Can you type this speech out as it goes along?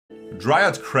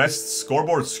Dryad Crest,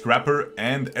 Scoreboard Scrapper,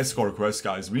 and Escort Quest,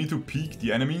 guys. We need to peek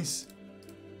the enemies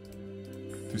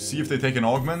to see if they take an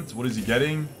augment. What is he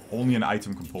getting? Only an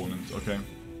item component. Okay.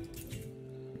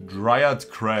 Dryad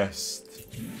Crest.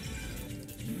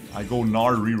 I go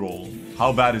Gnar reroll.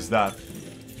 How bad is that?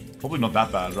 Probably not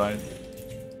that bad, right?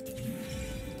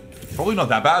 Probably not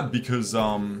that bad because,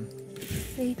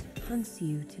 Fate hunts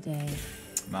you today.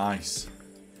 Nice.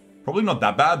 Probably not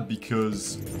that bad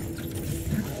because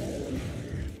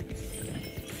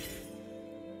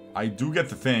I do get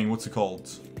the thing. What's it called?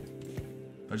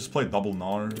 I just played double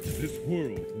Gnar. This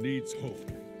world needs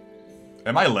hope.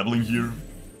 Am I leveling here?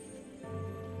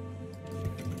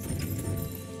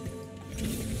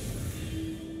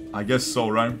 I guess so,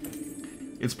 right?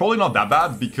 It's probably not that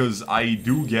bad because I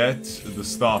do get the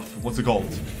stuff. What's it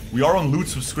called? We are on loot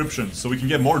subscription, so we can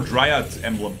get more Dryad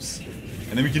emblems.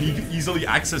 And then we can easily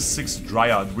access 6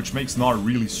 Dryad, which makes Gnar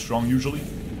really strong usually.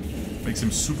 Makes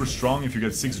him super strong if you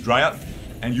get 6 Dryad.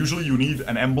 And usually you need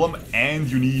an emblem and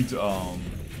you need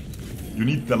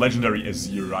the legendary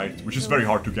Azir, right? Which is very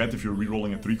hard to get if you're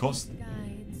rerolling a 3 cost.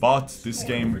 But this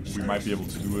game, we might be able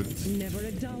to do it. Never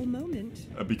a dull moment.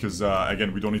 Because,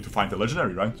 again, we don't need to find the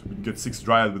legendary, right? We can get 6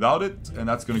 Dryad without it, and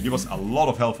that's gonna give us a lot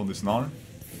of health on this Gnar.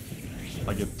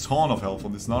 Like a ton of health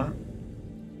on this Gnar.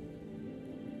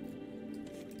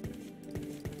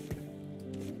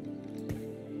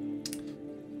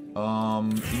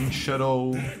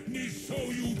 Inkshadow.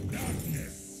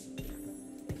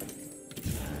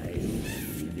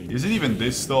 Is it even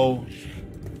this, though?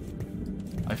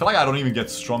 I feel like I don't even get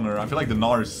stronger. I feel like the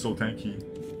Gnar is so tanky.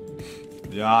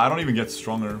 Yeah, I don't even get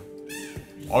stronger.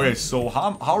 Okay, so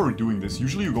how are we doing this?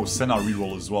 Usually you go Senna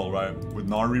reroll as well, right? With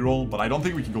Gnar reroll, but I don't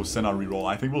think we can go Senna reroll.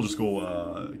 I think we'll just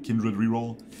go Kindred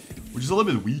reroll. Which is a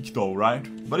little bit weak though, right?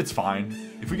 But it's fine.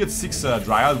 If we get 6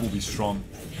 Dryad, we'll be strong.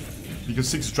 Because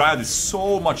 6 Dryad is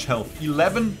so much health.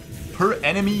 11 per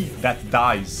enemy that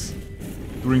dies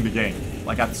during the game.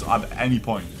 Like at any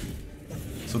point.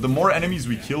 So the more enemies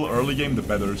we kill early game, the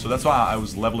better. So that's why I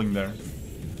was leveling there.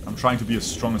 I'm trying to be as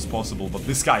strong as possible. But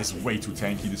this guy is way too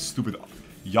tanky. This stupid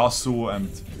Yasuo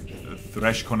and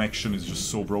Thresh connection is just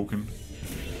so broken.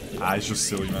 It's just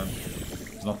silly, man.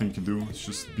 There's nothing you can do. It's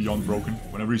just beyond broken.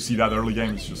 Whenever you see that early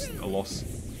game, it's just a loss.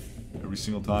 Every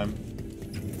single time.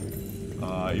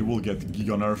 It will get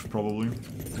Giga Nerf, probably.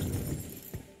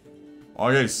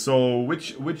 Okay, so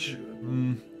which I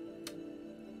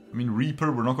mean,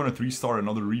 Reaper, we're not gonna 3-star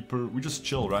another Reaper. We just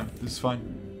chill, right? This is fine.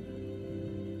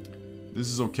 This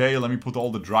is okay. Let me put all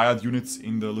the Dryad units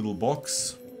in the little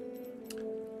box.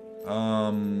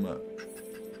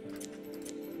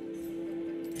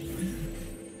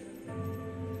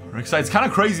 Rek'Sai, it's kind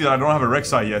of crazy that I don't have a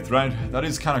Rek'Sai yet, right? That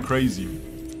is kind of crazy.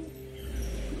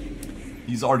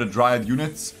 These are the Dryad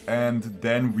units, and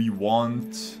then we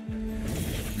want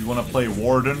to play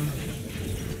Warden.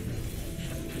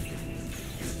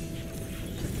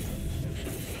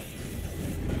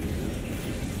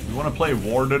 We want to play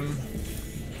Warden.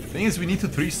 Thing is, we need to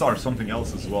 3-star something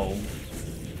else as well.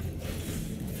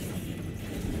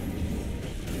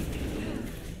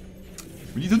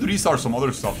 We need to 3-star some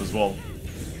other stuff as well.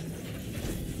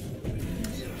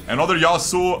 Another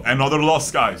Yasuo, another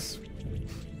loss, guys.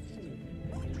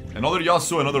 Another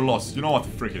Yasuo, another loss. You know what?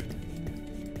 Frick it.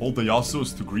 Hold the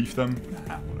Yasuos to grief them.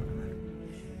 Nah, whatever.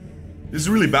 This is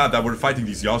really bad that we're fighting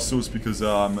these Yasuos because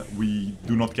we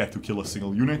do not get to kill a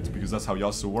single unit. Because that's how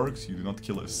Yasuo works. You do not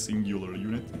kill a singular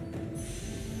unit.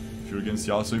 If you're against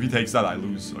Yasuo. If he takes that, I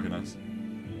lose. Okay, nice.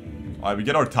 Alright, we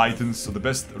get our Titans. So the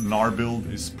best Gnar build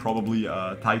is probably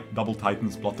double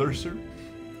Titans Bloodthirster.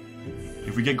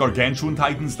 If we get Gargantuan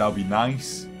Titans, that would be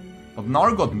nice. But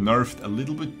Gnar got nerfed a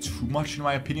little bit too much in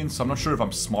my opinion, so I'm not sure if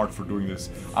I'm smart for doing this.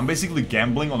 I'm basically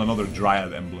gambling on another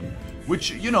Dryad emblem,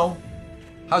 which, you know,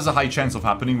 has a high chance of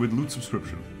happening with loot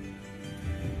subscription.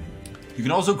 You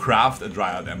can also craft a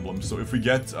Dryad emblem, so if we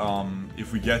get a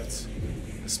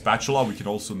spatula, we can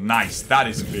also... Nice, that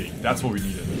is big, that's what we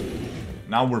needed.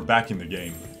 Now we're back in the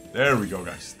game. There we go,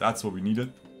 guys, that's what we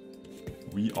needed.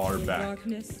 We are back. In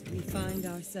darkness, we find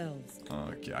ourselves.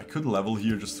 Okay, I could level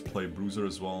here just to play Bruiser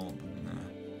as well, but nah.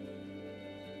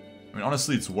 I mean,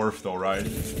 honestly, it's worth though, right? I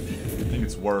think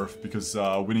it's worth, because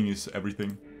winning is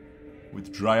everything.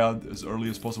 With Dryad as early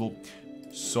as possible.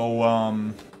 So,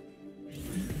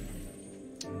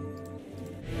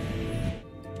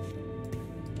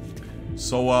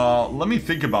 let me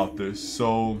think about this.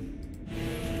 So,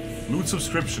 loot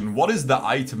subscription. What is the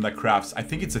item that crafts? I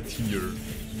think it's a tier.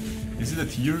 Is it a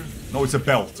tier? No, it's a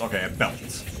belt. Okay, a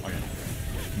belt. Okay.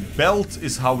 Belt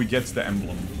is how we get the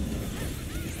emblem.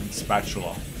 And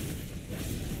spatula.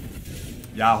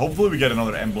 Yeah, hopefully we get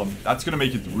another emblem. That's gonna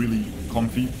make it really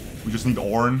comfy. We just need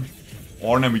Ornn.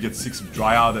 Ornn and we get 6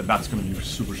 Dryad, and that's gonna be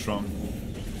super strong.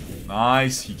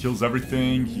 Nice, he kills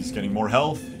everything. He's getting more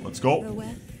health. Let's go.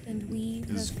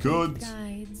 Is good.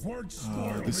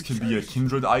 This can be a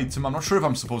Kindred item. I'm not sure if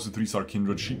I'm supposed to 3-star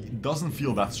Kindred. She doesn't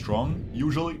feel that strong,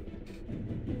 usually.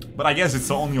 But I guess it's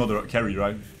the only other carry,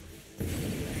 right?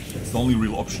 It's the only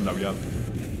real option that we have.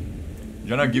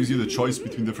 Jenna gives you the choice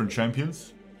between different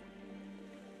champions.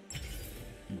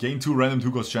 Gain 2 random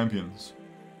 2-cost champions.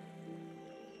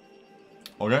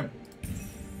 Okay.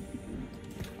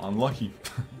 Unlucky.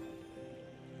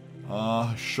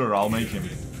 Sure, I'll make him.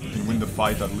 He can win the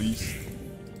fight at least.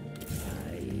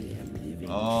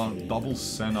 Double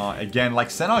Senna. Again, like,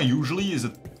 Senna usually is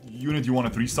a unit you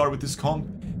want to 3-star with this comp.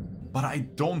 But I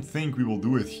don't think we will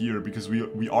do it here, because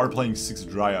we are playing 6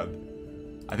 Dryad.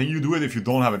 I think you do it if you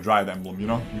don't have a Dryad emblem, you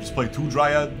know? You just play 2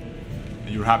 Dryad, and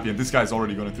you're happy. And this guy's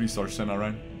already going to 3-star Senna,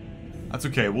 right? That's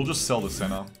okay, we'll just sell the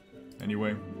Senna.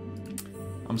 Anyway.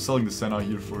 I'm selling the Senna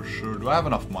here for sure. Do I have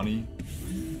enough money?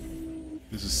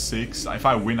 This is 6. If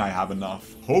I win, I have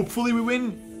enough. Hopefully we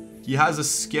win. He has a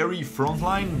scary front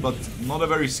line, but not a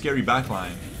very scary back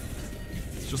line.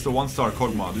 It's just a 1-star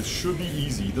Kog'Maw. This should be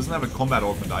easy. He doesn't have a combat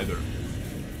augment either.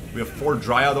 We have 4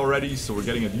 Dryad already, so we're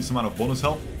getting a decent amount of bonus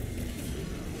health.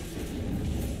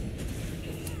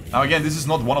 Now again, this is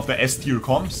not one of the S tier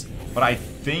comps, but I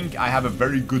think I have a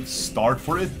very good start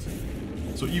for it.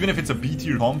 So even if it's a B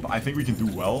tier comp, I think we can do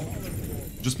well.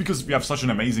 Just because we have such an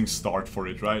amazing start for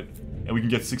it, right? And we can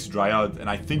get 6 Dryad, and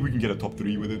I think we can get a top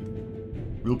 3 with it.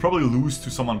 We'll probably lose to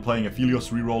someone playing a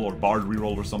Philios reroll or Bard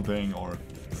reroll or something, or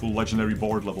full legendary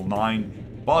board level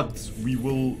 9. But we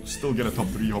will still get a top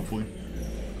 3, hopefully.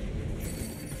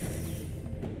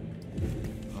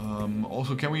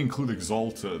 Also, can we include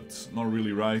Exalted? Not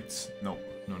really, right? No.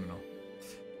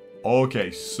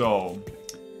 Okay, so...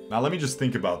 Now let me just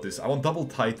think about this. I want double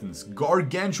Titans.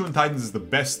 Gargantuan Titans is the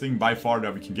best thing by far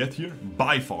that we can get here.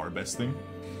 By far best thing.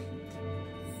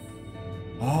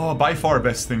 Oh, by far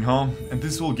best thing, huh? And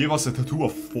this will give us a Tattoo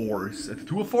of Force. A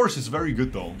Tattoo of Force is very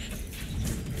good though.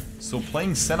 So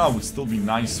playing Senna would still be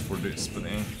nice for this, but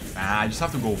I just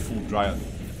have to go full Dryad.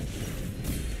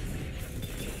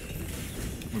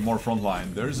 With more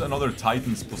frontline. There's another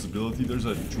Titans possibility. There's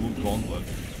a Jeweled Gauntlet.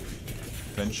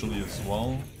 Potentially as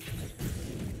well.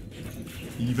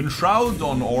 Even Shroud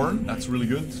on Ornn. That's really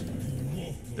good.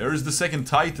 There's the second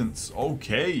Titans.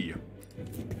 Okay.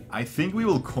 I think we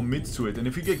will commit to it. And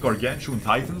if we get Gargantuan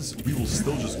Titans, we will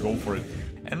still just go for it.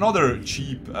 Another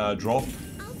cheap drop.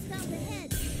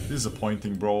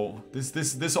 Disappointing, bro.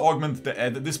 This augment,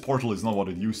 this portal is not what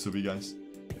it used to be, guys.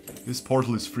 This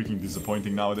portal is freaking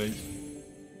disappointing nowadays.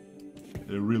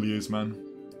 It really is, man.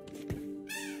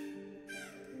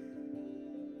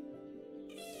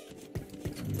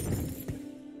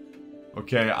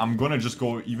 Okay, I'm gonna just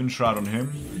go Even Shroud on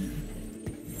him.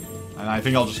 And I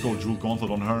think I'll just go Jewel Gauntlet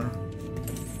on her.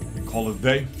 And call it a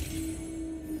day.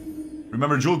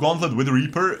 Remember, Jewel Gauntlet with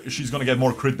Reaper, she's gonna get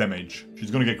more crit damage.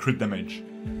 She's gonna get crit damage.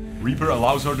 Reaper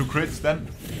allows her to crit then.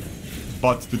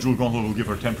 But the Jewel Gauntlet will give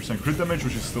her 10% crit damage,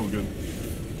 which is still good.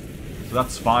 So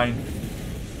that's fine.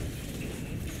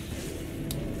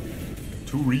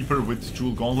 2 Reaper with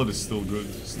Jewel Gauntlet is still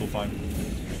good. Still fine.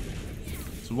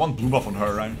 So 1 blue buff on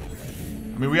her, right?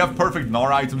 I mean, we have perfect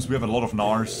Gnar items, we have a lot of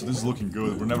Gnars, so this is looking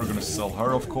good. We're never gonna sell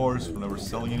her, of course. We're never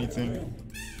selling anything.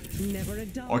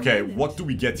 Okay, what do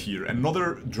we get here?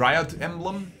 Another Dryad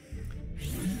emblem?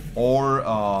 Or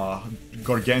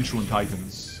Gargantuan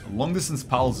Titans. Long Distance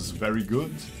Pals is very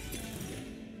good.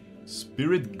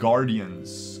 Spirit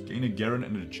Guardians. Gain a Garen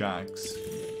and a Jax.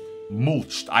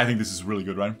 Mulched. I think this is really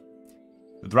good, right?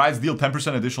 The Dryads deal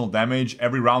 10% additional damage.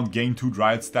 Every round gain 2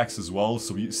 Dryad stacks as well,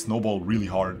 so we snowball really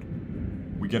hard.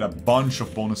 We get a bunch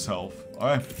of bonus health.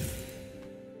 Alright.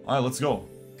 Alright, let's go.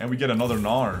 And we get another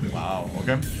Gnar. Wow,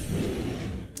 okay.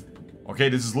 Okay,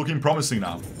 this is looking promising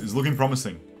now. This is looking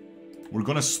promising. We're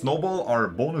gonna snowball our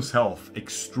bonus health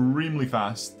extremely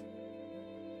fast.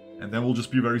 And then we'll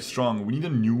just be very strong. We need a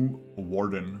new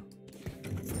Warden.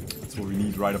 That's what we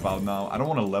need right about now. I don't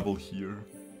want to level here.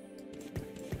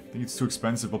 I think it's too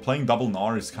expensive, but playing double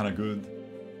Gnar is kind of good.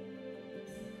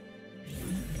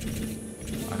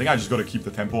 I think I just gotta keep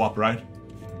the tempo up, right?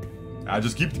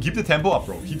 Just keep the tempo up,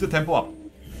 bro. Keep the tempo up.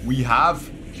 We have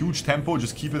huge tempo,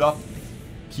 just keep it up.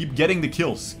 Keep getting the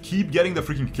kills. Keep getting the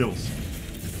freaking kills.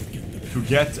 To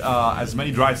get as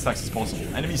many Dryad stacks as possible.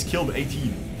 Enemies killed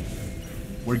 18.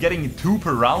 We're getting 2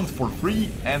 per round for free,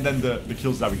 and then the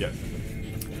kills that we get.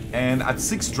 And at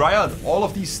 6 Dryad, all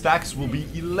of these stacks will be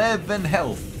 11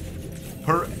 health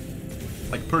per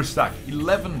stack.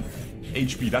 11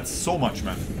 HP. That's so much,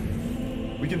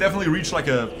 man. We can definitely reach like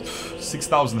a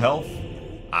 6,000 health.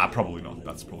 Ah, probably not.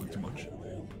 That's probably too much.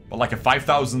 But like a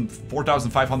 5,000,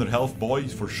 4,500 health,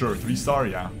 boys, for sure. 3-star,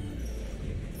 yeah.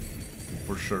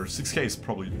 For sure. 6k is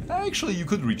probably... Actually, you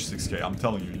could reach 6k. I'm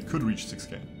telling you, you could reach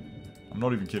 6k. I'm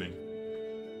not even kidding.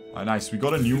 Alright, nice. We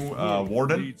got a new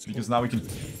Warden, because now we can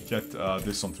get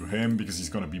this on through him, because he's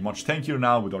gonna be much tankier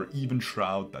now with our even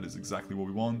Shroud. That is exactly what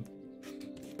we want.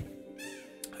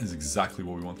 That is exactly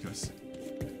what we want, guys.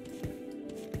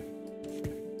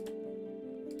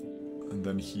 And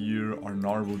then here, our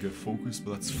Gnar will get focused,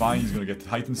 but that's fine. He's gonna get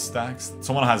Titan stacks.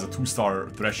 Someone has a 2-star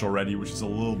Thresh already, which is a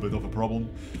little bit of a problem.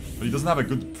 But he doesn't have a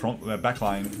good front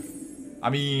backline. I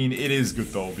mean, it is good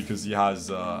though, because he has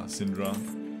Syndra.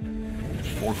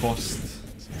 4 cost.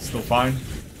 It's still fine.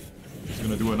 He's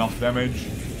gonna do enough damage.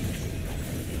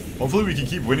 Hopefully we can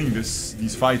keep winning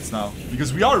these fights now,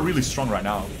 because we are really strong right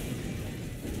now.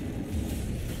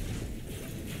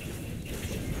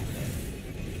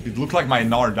 It looked like my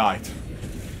Gnar died.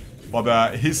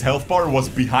 But his health bar was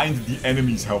behind the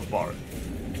enemy's health bar.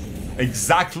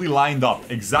 Exactly lined up.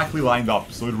 Exactly lined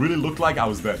up. So it really looked like I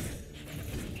was dead.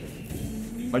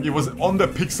 Like it was on the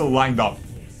pixel lined up.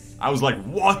 I was like,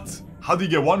 what? How did he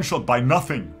get one shot by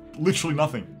nothing? Literally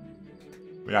nothing.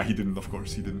 But yeah, he didn't, of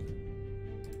course. He didn't.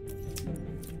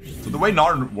 So the way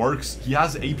Gnar works, he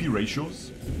has AP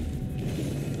ratios.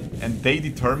 And they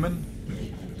determine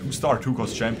 2-star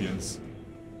 2-cost champions.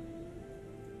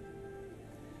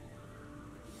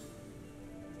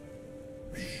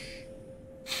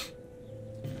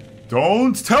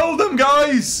 Don't tell them,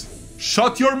 guys!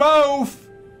 Shut your mouth!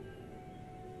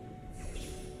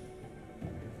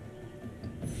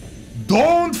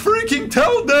 Don't freaking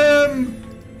tell them!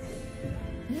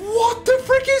 What the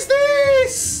frick is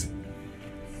this?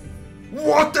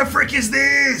 What the frick is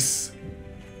this?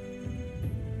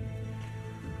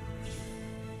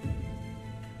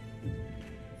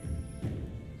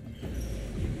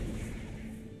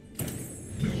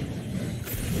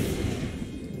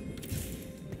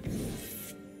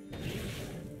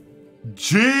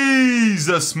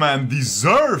 Jesus, man.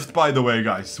 Deserved, by the way,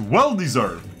 guys. Well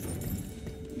deserved.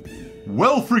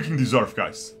 Well freaking deserved,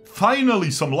 guys.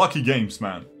 Finally some lucky games,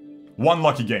 man. One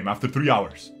lucky game after 3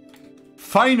 hours.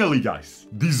 Finally, guys.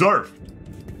 Deserved.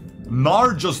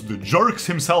 Gnar just jerks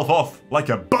himself off like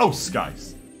a boss,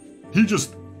 guys. He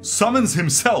just summons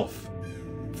himself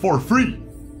for free.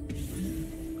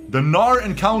 The Gnar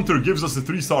encounter gives us a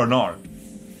 3-star Gnar.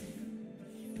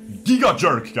 Giga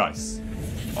jerk, guys.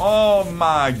 Oh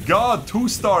my god,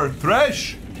 2-star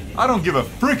Thresh? I don't give a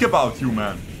frick about you,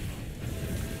 man.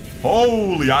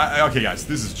 Holy, okay guys,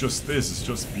 this is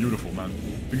just beautiful, man.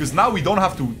 Because now we don't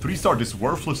have to 3-star this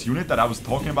worthless unit that I was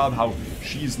talking about, how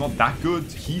she's not that good,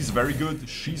 he's very good,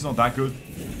 she's not that good.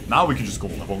 Now we can just go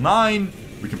level 9,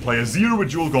 we can play Azir with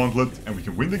Jewel Gauntlet, and we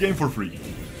can win the game for free.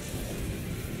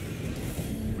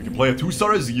 We can play a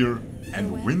 2-star Azir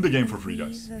and win the game for free,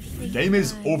 guys. The game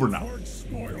is over now.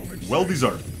 Well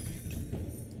deserved.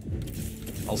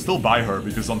 I'll still buy her,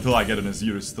 because until I get an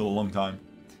Azir is still a long time.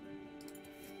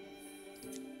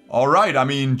 Alright, I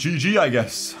mean, GG, I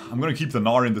guess. I'm gonna keep the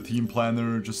Gnar in the team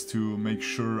planner just to make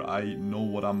sure I know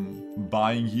what I'm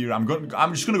buying here. I'm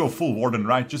just gonna go full Warden,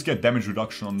 right? Just get damage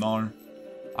reduction on Gnar.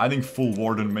 I think full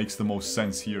Warden makes the most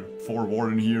sense here. 4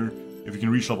 Warden here. If we can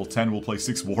reach level 10, we'll play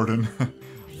 6 Warden.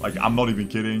 Like, I'm not even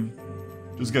kidding.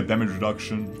 Just get damage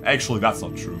reduction. Actually, that's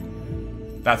not true.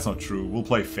 That's not true. We'll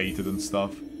play Fated and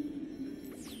stuff.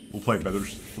 We'll play better.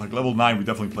 Like, level 9, we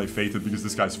definitely play Fated because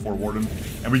this guy's 4 Warden.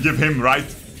 And we give him,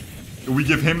 right? We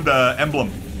give him the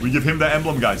emblem. We give him the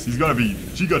emblem, guys. He's gonna be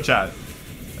Giga Chad.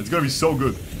 It's gonna be so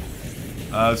good.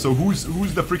 So who's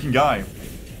the freaking guy?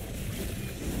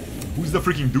 Who's the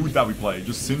freaking dude that we play?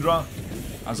 Just Syndra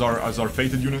as our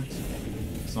Fated unit.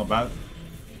 It's not bad.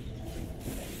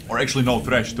 Or actually no,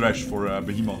 Thresh for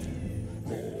Behemoth.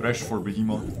 Thresh for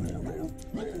Behemoth.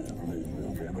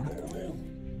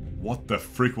 What the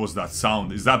frick was that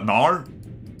sound? Is that Gnar?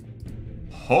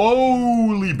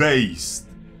 Holy based.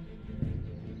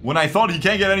 When I thought he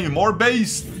can't get any more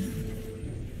based,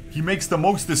 he makes the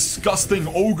most disgusting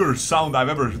ogre sound I've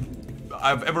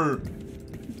ever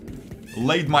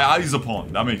laid my eyes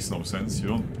upon. That makes no sense. You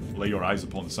don't lay your eyes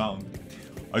upon the sound.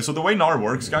 Alright, so the way Gnar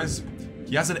works, guys,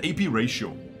 he has an AP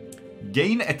ratio.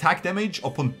 Gain attack damage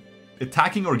upon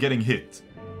attacking or getting hit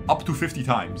up to 50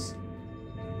 times.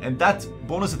 And that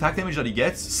bonus attack damage that he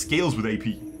gets scales with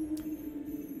AP.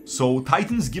 So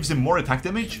Titans gives him more attack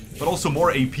damage, but also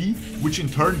more AP, which in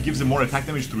turn gives him more attack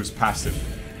damage through his passive.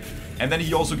 And then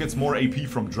he also gets more AP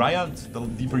from Dryad. The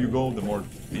deeper you go, the more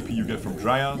AP you get from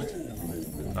Dryad.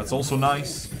 That's also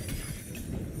nice.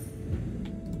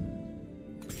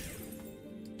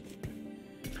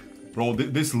 Bro,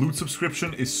 this loot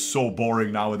subscription is so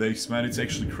boring nowadays, man. It's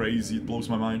actually crazy. It blows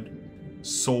my mind.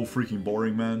 So freaking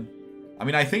boring, man. I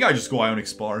mean, I think I just go Ionic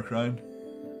Spark, right?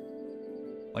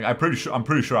 Like, I'm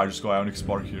pretty sure I just go Ionic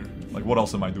Spark here. Like, what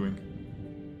else am I doing?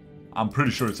 I'm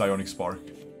pretty sure it's Ionic Spark.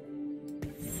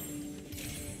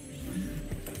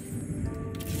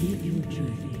 Live your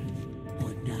journey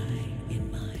or die in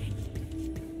mine.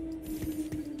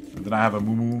 And then I have a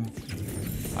Mumu.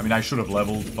 I mean, I should have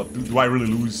leveled, but do I really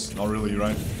lose? Not really,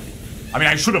 right? I mean,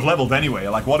 I should have leveled anyway.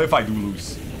 Like, what if I do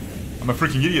lose? I'm a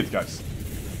freaking idiot, guys.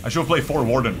 I should play 4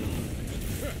 Warden.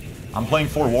 I'm playing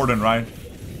 4 Warden, right?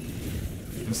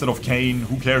 Instead of Kane.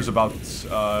 Who cares about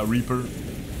Reaper?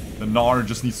 The Gnar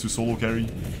just needs to solo carry.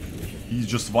 He's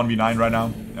just 1v9 right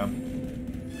now. Yeah.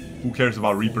 Who cares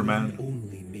about Reaper, man?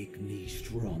 Only make me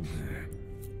stronger.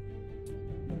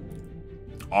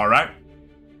 Alright.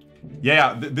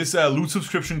 Yeah, this loot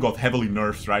subscription got heavily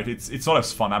nerfed, right? It's not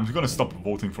as fun. I'm gonna stop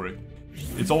voting for it.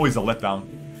 It's always a letdown.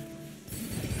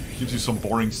 Gives you some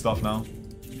boring stuff now.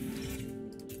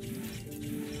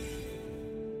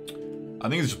 I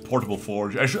think it's just Portable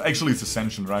Forge. Actually, it's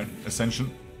Ascension, right?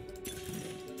 Ascension.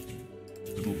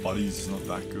 Little Buddies is not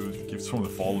that good. Gifts from the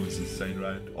Fallen is insane,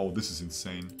 right? Oh, this is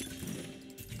insane.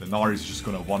 The Gnar is just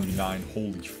gonna 1v9.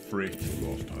 Holy frick.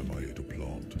 Last time I ate a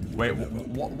plant. Wait,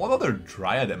 what other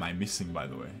Dryad am I missing, by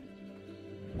the way?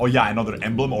 Oh yeah, another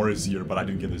emblem or a Zir, but I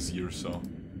didn't get a Zir, so...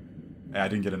 Yeah, I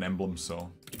didn't get an emblem,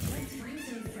 so...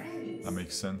 That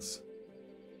makes sense.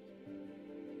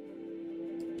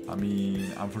 I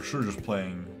mean, I'm for sure just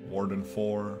playing Warden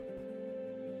 4.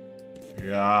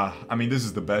 Yeah, I mean, this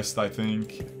is the best, I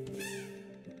think.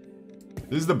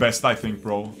 This is the best, I think,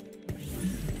 bro.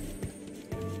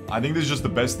 I think this is just the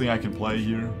best thing I can play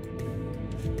here.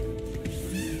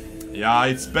 Yeah,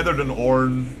 it's better than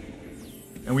Ornn.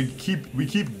 And we keep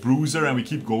Bruiser and we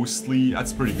keep Ghostly.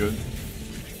 That's pretty good.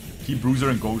 Keep Bruiser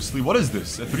and Ghostly. What is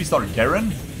this? A 3-star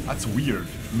Garen? That's weird.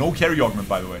 No carry augment,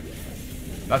 by the way.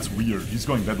 That's weird. He's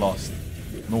going dead last.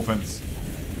 No offense.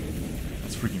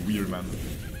 That's freaking weird, man.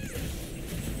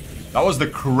 That was the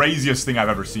craziest thing I've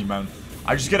ever seen, man.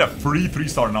 I just get a free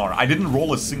 3-star Gnar. I didn't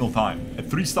roll a single time. A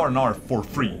 3-star Gnar for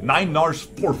free. 9 Gnars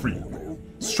for free.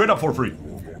 Straight up for free.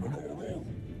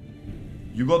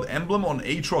 You got emblem on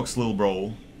Aatrox, little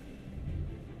bro.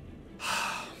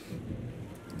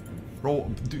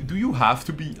 Bro, do you have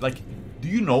to be, like... Do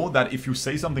you know that if you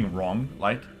say something wrong,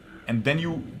 like... And then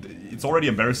you... It's already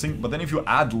embarrassing, but then if you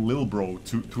add lil bro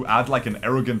to add like an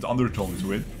arrogant undertone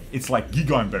to it, it's like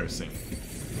giga embarrassing.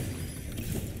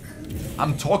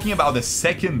 I'm talking about the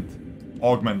second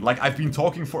augment, like I've been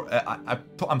talking for...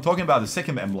 I'm talking about the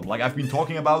second emblem, like I've been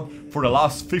talking about for the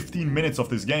last 15 minutes of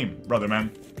this game, brother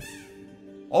man.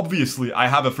 Obviously, I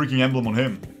have a freaking emblem on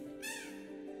him.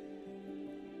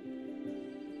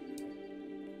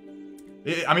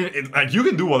 I mean, like, you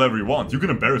can do whatever you want. You can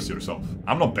embarrass yourself.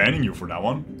 I'm not banning you for that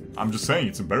one. I'm just saying,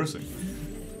 it's embarrassing.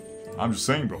 I'm just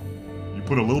saying, bro. You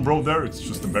put a little bro there, it's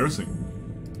just embarrassing.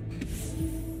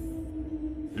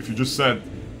 If you just said...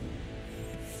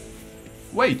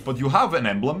 Wait, but you have an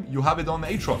emblem. You have it on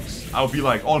Aatrox. I would be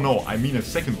like, oh no, I mean a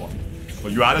second one.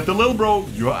 But you added the lil bro.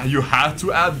 You had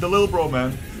to add the lil bro,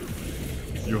 man.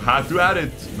 You had to add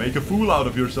it. Make a fool out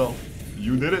of yourself.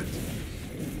 You did it.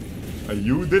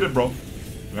 You did it, bro.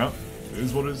 Yeah, it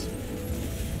is what it is.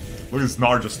 Look at this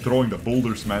Gnar just throwing the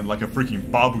boulders, man, like a freaking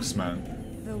babus,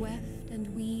 man. The weft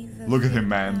and weave. Look at him,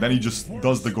 man. Then he just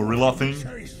does the gorilla thing.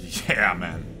 Yeah,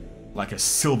 man. Like a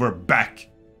silverback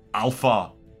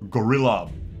alpha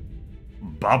gorilla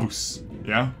babus.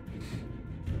 Yeah?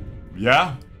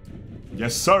 Yeah?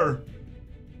 Yes, sir.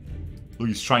 Look,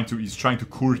 he's trying to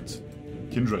court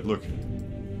Kindred, look.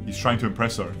 He's trying to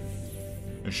impress her.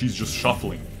 And she's just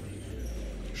shuffling.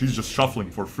 She's just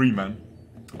shuffling for free, man.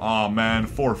 Aw, man,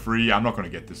 for free. I'm not gonna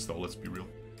get this, though, let's be real.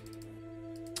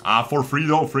 Ah, for free,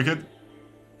 though, frick it.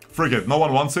 Frick it, no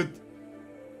one wants it.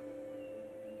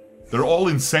 They're all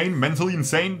insane, mentally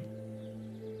insane.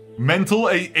 Mental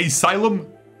asylum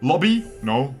lobby?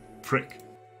 No, frick.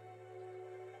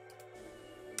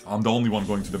 I'm the only one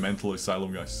going to the mental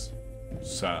asylum, guys.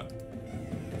 Sad.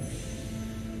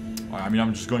 I mean,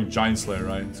 I'm just going Giant Slayer,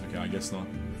 right? Okay, I guess not.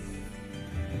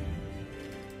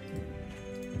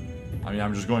 I mean,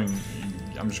 I'm just going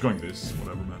this,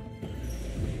 whatever, man.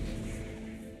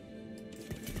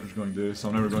 I'm just going this.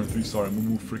 I'm never going 3-star. I'm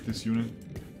gonna frick this unit.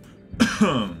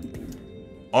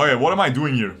 Okay, what am I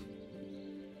doing here?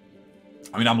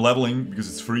 I mean, I'm leveling because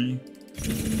it's free.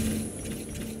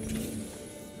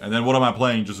 And then what am I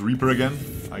playing? Just Reaper again?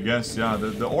 I guess, yeah.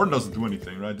 The Ornn doesn't do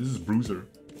anything, right? This is Bruiser.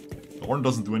 The Ornn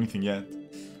doesn't do anything yet.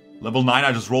 Level 9,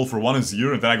 I just roll for 1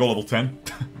 Azir, and then I go level 10.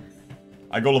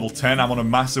 I go level 10. I'm on a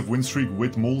massive win streak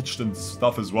with mulched and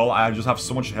stuff as well. I just have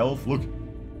so much health. Look,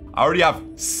 I already have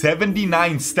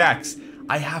 79 stacks.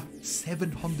 I have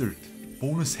 700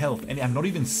 bonus health and I'm not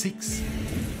even 6.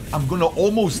 I'm gonna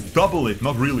almost double it.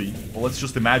 Not really. Well, let's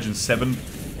just imagine 7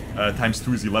 times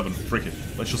 2 is 11. Frick it.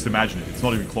 Let's just imagine it. It's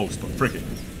not even close, but frick it.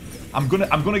 I'm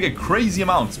gonna get crazy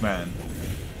amounts, man.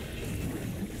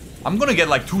 I'm gonna get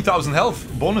like 2,000 health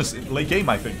bonus in late game,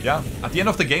 I think, yeah? At the end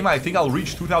of the game, I think I'll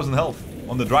reach 2,000 health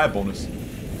on the Dryad bonus.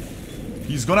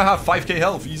 He's gonna have 5k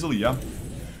health easily, yeah?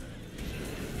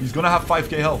 He's gonna have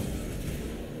 5k health.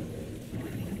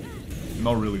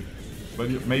 Not really.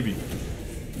 But maybe.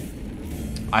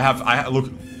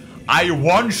 Look. I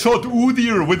one-shot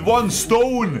Udyr with 1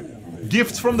 stone!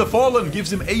 Gifts from the Fallen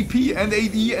gives him AP and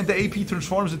AD, and the AP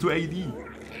transforms into AD.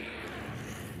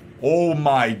 Oh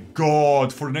my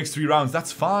god, for the next 3 rounds.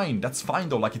 That's fine. That's fine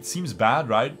though. Like, it seems bad,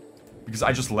 right? Because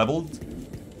I just leveled.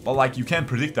 But like, you can't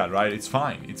predict that, right? It's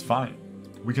fine. It's fine.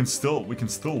 We can still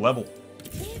level.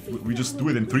 We just do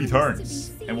it in 3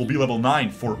 turns. And we'll be level 9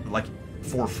 for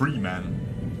free, man.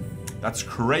 That's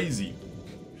crazy.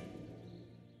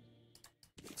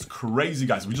 It's crazy,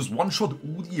 guys. We just one-shot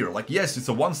Udyr. Like, yes, it's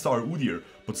a 1-star Udyr,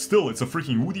 but still, it's a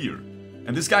freaking Udyr.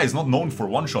 And this guy is not known for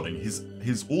one-shotting.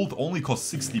 His ult only costs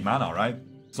 60 mana, right?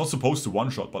 It's not supposed to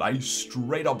one-shot, but I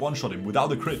straight up one-shot him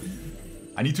without a crit.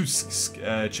 I need to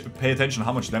pay attention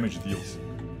how much damage it deals.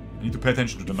 I need to pay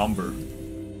attention to the number.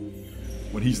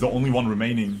 When he's the only one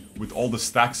remaining with all the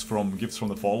stacks from Gifts from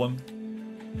the Fallen.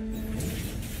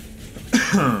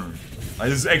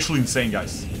 This is actually insane,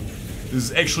 guys. This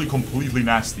is actually completely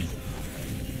nasty.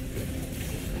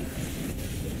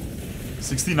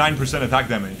 69% attack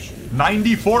damage.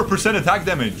 94% attack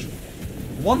damage.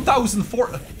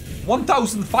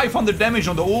 1,500 damage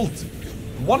on the ult.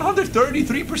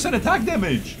 133% attack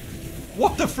damage.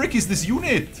 What the frick is this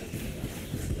unit?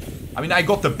 I mean, I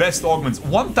got the best augments.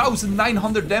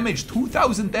 1,900 damage.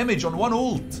 2,000 damage on 1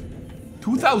 ult.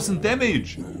 2,000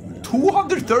 damage.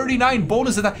 239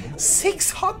 bonus attack.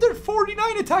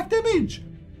 649 attack damage.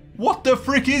 What the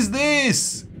frick is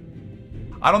this?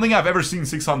 I don't think I've ever seen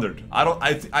 600.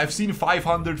 I've seen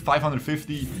 500,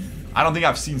 550. I don't think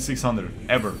I've seen 600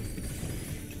 ever.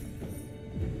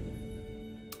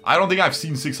 I don't think I've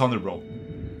seen 600, bro.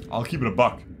 I'll keep it a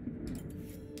buck.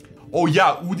 Oh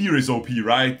yeah, Udyr is OP,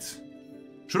 right?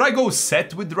 Should I go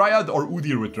Sett with Dryad or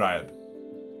Udyr with Dryad?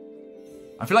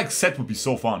 I feel like Sett would be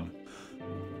so fun.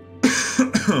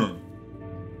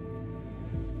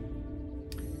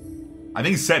 I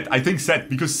think Sett,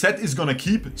 because Sett is gonna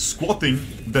keep squatting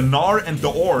the Gnar and the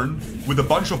Ornn with a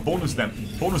bunch of bonus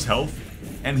health,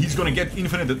 and he's gonna get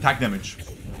infinite attack damage.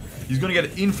 He's gonna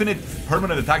get infinite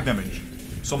permanent attack damage.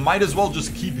 So might as well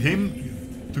just keep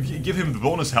him to give him the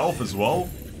bonus health as well,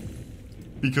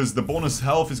 because the bonus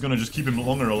health is gonna just keep him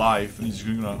longer alive, and he's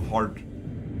gonna hard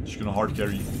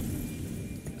carry.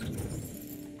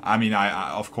 I mean,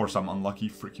 of course I'm unlucky.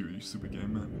 Frick you, you stupid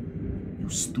game, man. You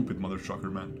stupid mother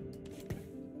trucker, man.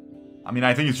 I mean,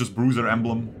 I think it's just Bruiser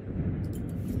emblem.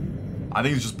 I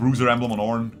think it's just Bruiser emblem on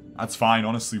Ornn. That's fine,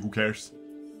 honestly, who cares?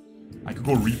 I could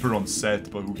go Reaper on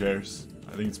Sett, but who cares?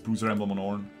 I think it's Bruiser emblem on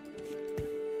Ornn.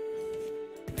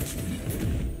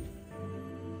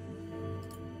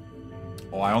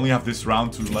 Oh, I only have this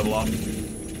round to level up.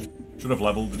 Should have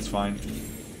leveled, it's fine.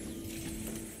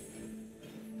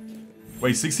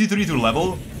 Wait, 63 to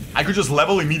level? I could just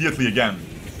level immediately again.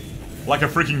 Like a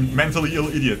freaking mentally ill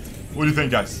idiot. What do you think,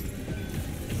 guys?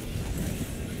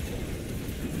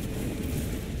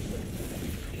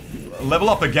 Level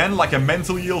up again like a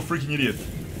mentally ill freaking idiot.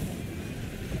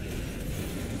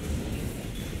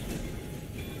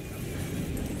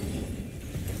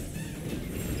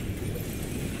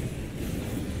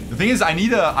 The thing is, I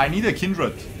need a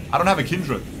Kindred. I don't have a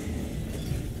Kindred.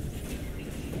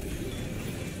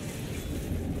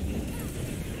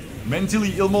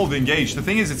 Mentally ill mode engaged. The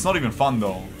thing is, it's not even fun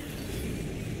though.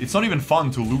 It's not even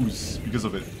fun to lose because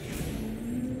of it.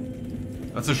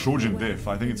 That's a Shojin diff.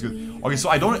 I think it's good. Okay, so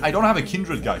I don't have a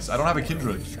Kindred, guys. I don't have a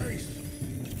Kindred.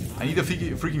 I need a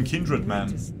freaking Kindred,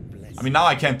 man. I mean, now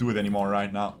I can't do it anymore,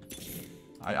 right? Now.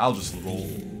 I'll just roll.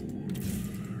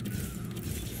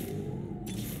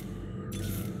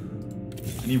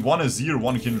 I need 1 Azir,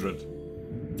 1 Kindred.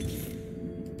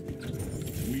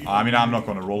 I mean, I'm not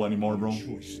gonna roll anymore, bro.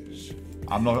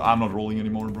 I'm not rolling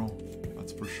anymore, bro.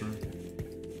 That's for sure.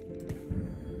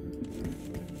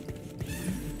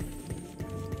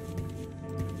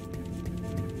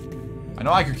 I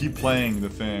know I could keep playing the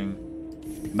thing.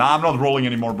 Nah, I'm not rolling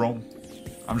anymore, bro.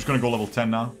 I'm just gonna go level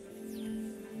 10 now.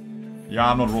 Yeah,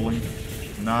 I'm not rolling.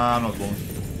 Nah, I'm not rolling.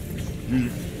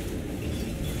 GG.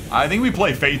 I think we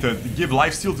play Fated, give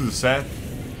lifesteal to the set.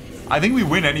 I think we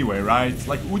win anyway, right?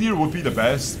 Like, Udyr would be the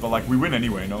best, but like, we win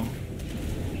anyway, no?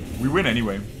 We win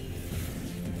anyway.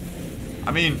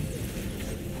 I mean,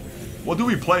 what do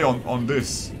we play on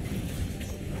this?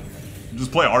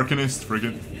 Just play Arcanist,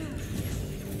 friggin'.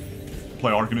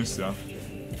 Play Arcanist, yeah.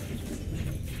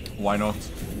 Why not?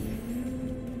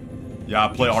 Yeah,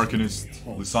 play Arcanist.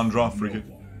 Lissandra, friggin'.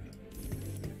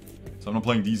 So I'm not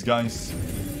playing these guys.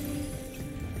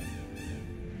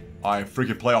 I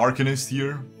freaking play Arcanist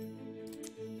here.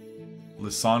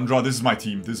 Lissandra, this is my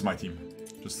team, this is my team.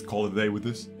 Just call it a day with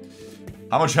this.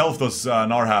 How much health does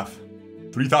Gnar have?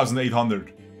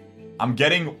 3,800. I'm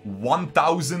getting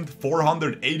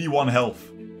 1,481 health.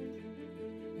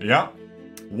 Yeah.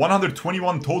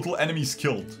 121 total enemies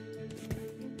killed.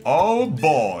 Oh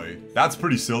boy. That's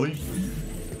pretty silly.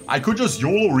 I could just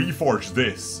YOLO reforge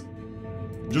this.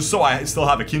 Just so I still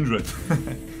have a Kindred.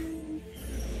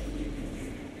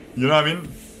 You know what I mean?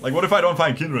 Like, what if I don't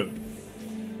find Kindred?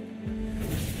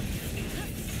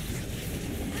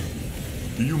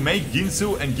 Do you make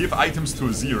Ginsu and give items to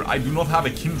Azir? I do not have a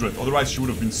Kindred, otherwise she would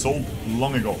have been sold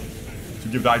long ago to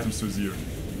give the items to Azir.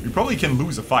 We probably can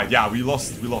lose a fight. Yeah, we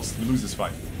lose this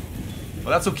fight. But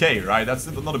that's okay, right? That's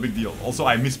not a big deal. Also,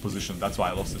 I mispositioned, that's why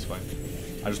I lost this fight.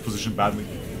 I just positioned badly.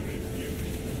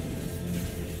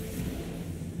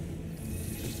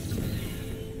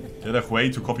 Get a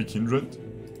Hwei to copy Kindred.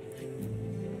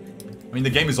 I mean, the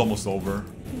game is almost over.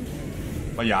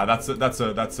 But yeah, that's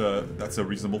a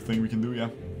reasonable thing we can do, yeah.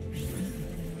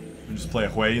 We just play a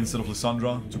Hwei instead of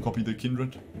Lissandra to copy the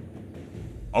Kindred.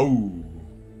 Oh.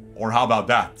 Or how about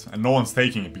that? And no one's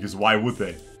taking it, because why would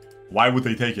they? Why would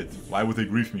they take it? Why would they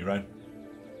grief me, right?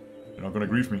 They're not gonna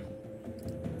grief me.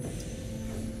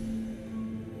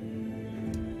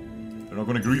 They're not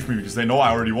gonna grief me because they know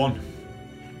I already won.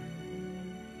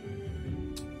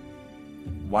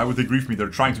 Why would they grief me? They're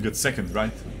trying to get second,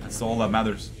 right? That's all that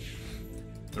matters.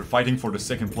 They're fighting for the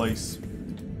second place.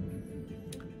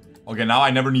 Okay, now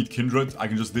I never need Kindred. I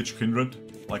can just ditch Kindred.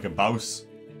 Like a Baus.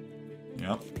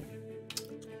 Yep.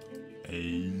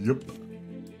 Yep.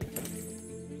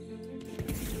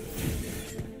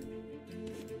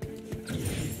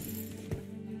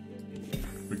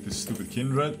 Break this stupid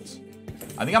Kindred.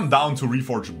 I think I'm down to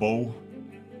reforge Bow.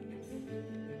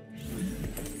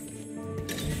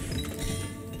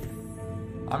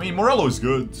 I mean, Morello is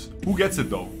good. Who gets it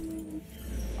though?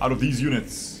 Out of these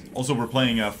units. Also, we're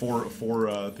playing four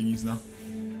thingies now.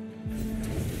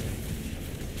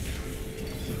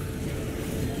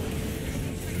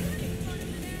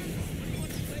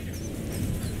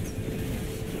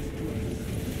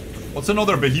 What's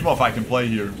another behemoth I can play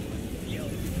here?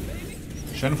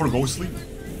 Shen for Ghostly?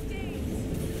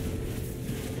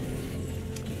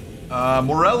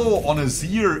 Morello on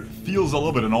Azir feels a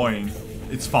little bit annoying.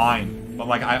 It's fine. But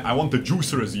like, I want the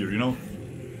juicer Azir, you know?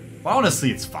 But honestly,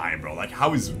 it's fine, bro. Like,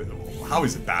 how is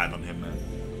it bad on him, man?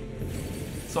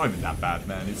 It's not even that bad,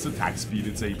 man. It's attack speed,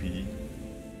 it's AP.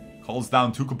 Calls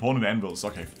down 2 component anvils.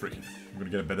 Okay, frick. I'm gonna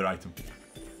get a better item.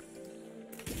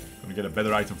 I'm gonna get a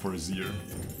better item for Azir.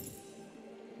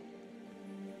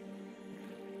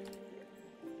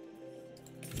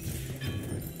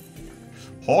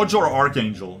 Hodge or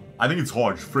Archangel? I think it's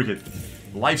Hodge. Frick it.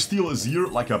 Lifesteal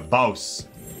Azir like a Baus.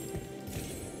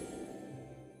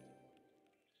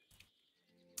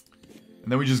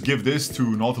 And then we just give this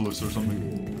to Nautilus or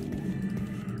something.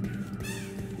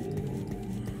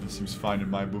 That seems fine in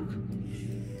my book.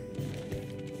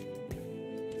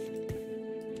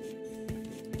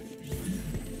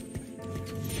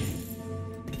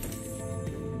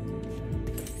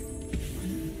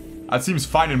 That seems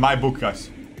fine in my book,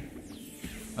 guys.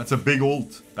 That's a big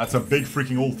ult. That's a big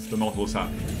freaking ult the Nautilus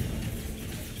have.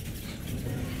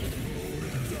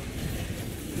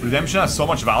 Redemption has so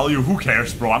much value. Who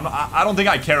cares, bro? I don't think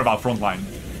I care about frontline.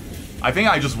 I think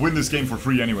I just win this game for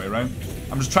free anyway, right?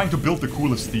 I'm just trying to build the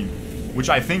coolest team, which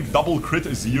I think double crit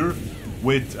Azir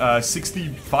with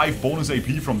 65 bonus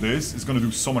AP from this is gonna do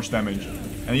so much damage.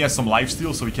 And he has some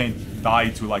lifesteal, so he can't die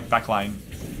to like backline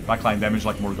damage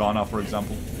like Morgana, for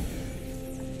example.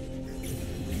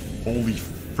 Holy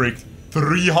frick!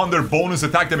 300 bonus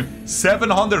attack damage,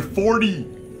 740,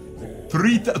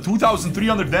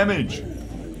 2,300 damage.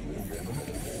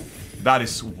 That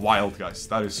is wild, guys.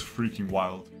 That is freaking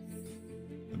wild.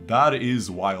 That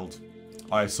is wild.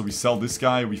 Alright, so we sell this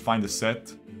guy, we find the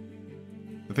set.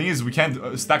 The thing is, we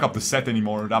can't stack up the set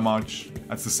anymore that much.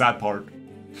 That's the sad part.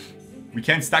 We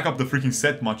can't stack up the freaking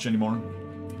set much anymore.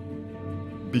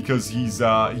 Because he's,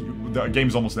 the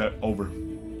game's almost over.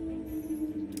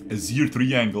 Azir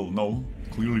 3 angle, no.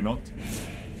 Clearly not.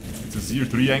 It's Azir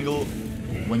 3 angle.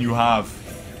 when you have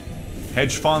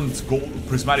hedge fund, gold,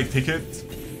 prismatic ticket,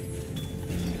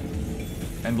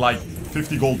 and like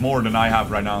 50 gold more than I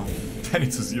have right now. Then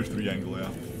it's a 0-3 angle, yeah.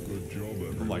 Good job,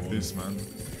 everyone. Like this, man.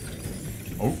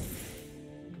 Oh.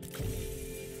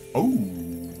 Oh.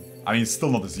 I mean, it's still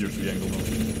not a 0-3 angle, though.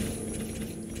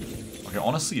 Okay,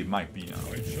 honestly, it might be now.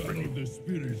 I channel the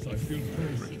spirits I feel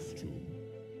closest to.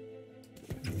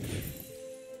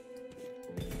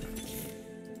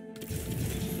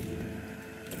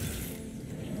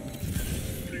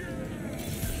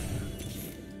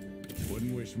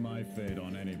 Wouldn't wish my fate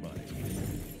on anybody.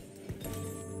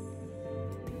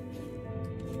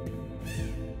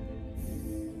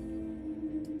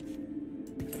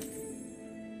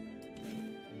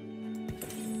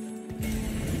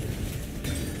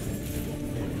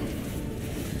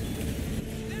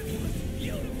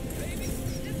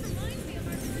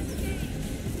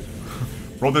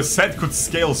 Bro, the set could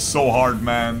scale so hard,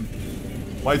 man.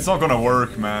 Like, it's not gonna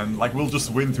work, man. Like, we'll just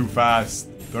win too fast.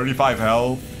 35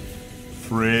 health.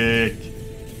 Frick.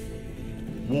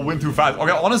 We'll win too fast.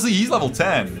 Okay, honestly, he's level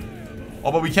 10.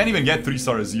 Oh, but we can't even get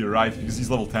 3-star Azir, right? Because he's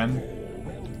level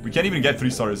 10. We can't even get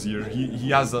 3-star Azir.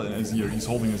 He has an Azir. He's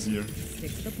holding Azir.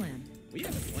 Stick to the plan. We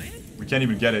have a plan? We can't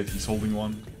even get it. He's holding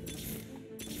one.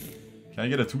 Can I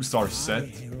get a 2-star set? I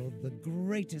herald the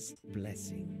greatest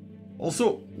blessing.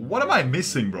 Also, what am I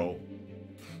missing, bro?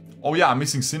 Oh yeah, I'm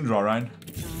missing Syndra, right? I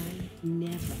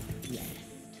never rest.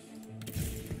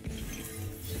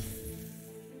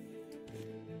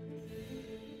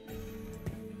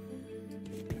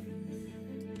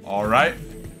 Alright.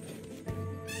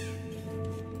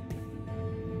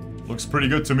 Looks pretty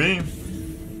good to me.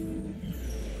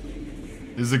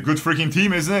 This is a good freaking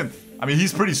team, isn't it? I mean,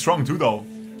 he's pretty strong too, though.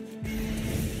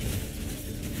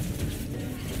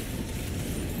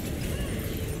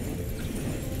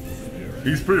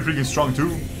 He's pretty freaking strong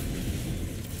too.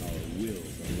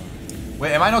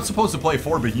 Wait, am I not supposed to play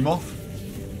 4 Behemoth?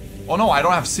 Oh no, I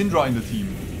don't have Syndra in the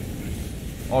team.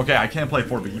 Okay, I can't play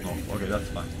 4 Behemoth. Okay, that's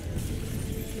fine.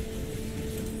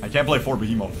 I can't play 4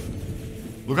 Behemoth.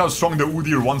 Look how strong the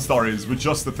Udyr 1-star is with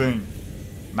just the thing.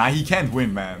 Nah, he can't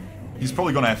win, man. He's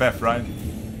probably gonna FF, right?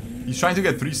 He's trying to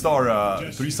get 3-star,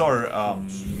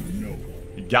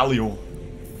 Galio.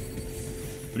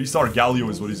 3-star Galio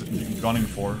is what he's gunning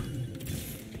for.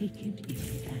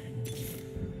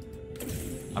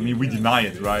 I mean, we deny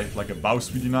it, right? Like a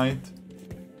Baus, we deny it.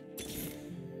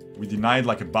 We deny it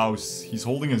like a Baus. He's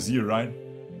holding a Azir, right?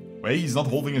 Wait, he's not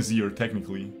holding a Azir,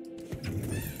 technically.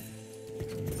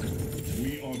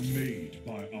 We are made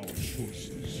by our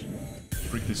choices.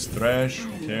 Freak this trash,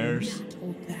 who cares?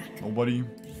 Nobody.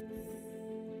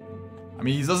 I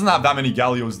mean, he doesn't have that many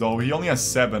Gallios, though. He only has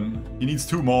 7. He needs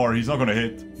 2 more. He's not gonna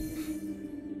hit.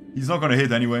 He's not gonna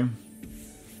hit anyway.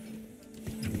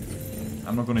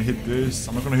 I'm not gonna hit this.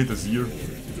 I'm not gonna hit Azir.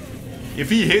 If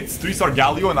he hits 3-star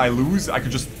Galio and I lose, I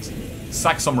could just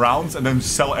sack some rounds and then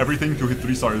sell everything to hit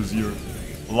 3-star Azir.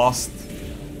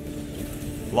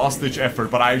 Last ditch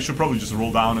effort, but I should probably just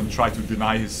roll down and try to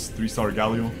deny his 3-star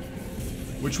Galio.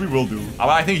 Which we will do.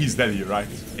 I think he's dead here, right?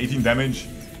 18 damage.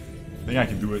 I think I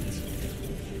can do it.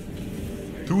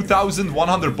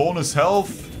 2,100 bonus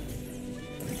health.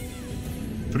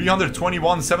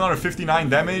 321, 759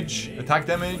 damage. Attack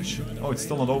damage. Oh, it's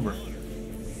still not over.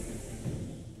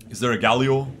 Is there a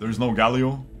Galio? There's no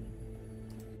Galio.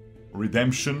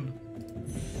 Redemption.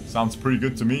 Sounds pretty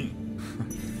good to me.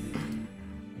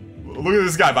 Look at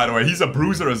this guy, by the way. He's a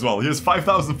bruiser as well. He has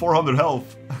 5,400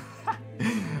 health.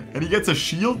 And he gets a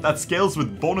shield that scales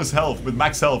with bonus health, with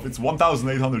max health. It's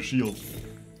 1,800 shield.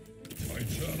 I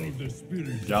channel the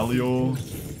spirits. Galio.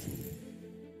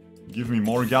 Give me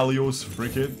more Gallios,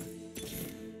 frick it.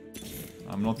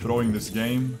 I'm not throwing this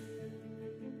game.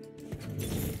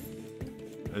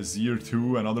 Azir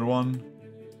 2, another one.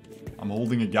 I'm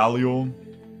holding a Galio.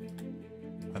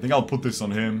 I think I'll put this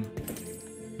on him.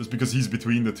 Just because he's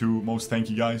between the 2 most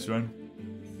tanky guys, right?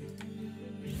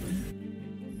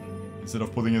 Instead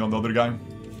of putting it on the other guy.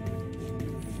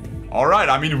 Alright,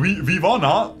 I mean, we won,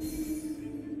 huh?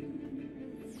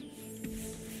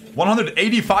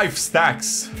 185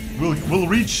 stacks. We'll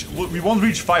reach. We won't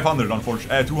reach 500,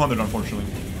 unfortunately. 200, unfortunately.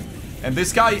 And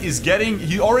this guy is getting.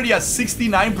 He already has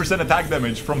 69% attack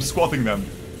damage from squatting them.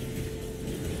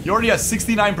 He already has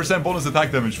 69% bonus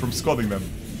attack damage from squatting them,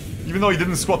 even though he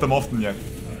didn't squat them often yet.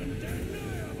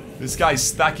 This guy's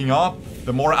stacking up.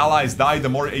 The more allies die, the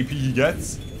more AP he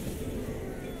gets.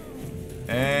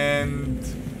 And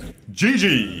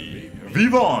GG. We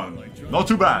won. Not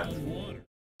too bad.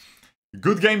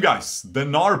 Good game, guys. The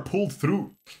Gnar pulled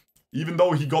through. Even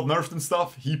though he got nerfed and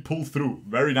stuff, he pulled through.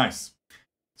 Very nice.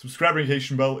 Subscribe and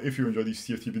notification bell if you enjoy these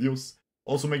TFT videos.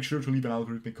 Also make sure to leave an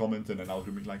algorithmic comment and an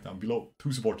algorithmic like down below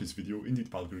to support this video in the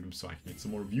algorithm so I can get some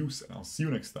more views, and I'll see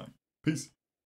you next time. Peace.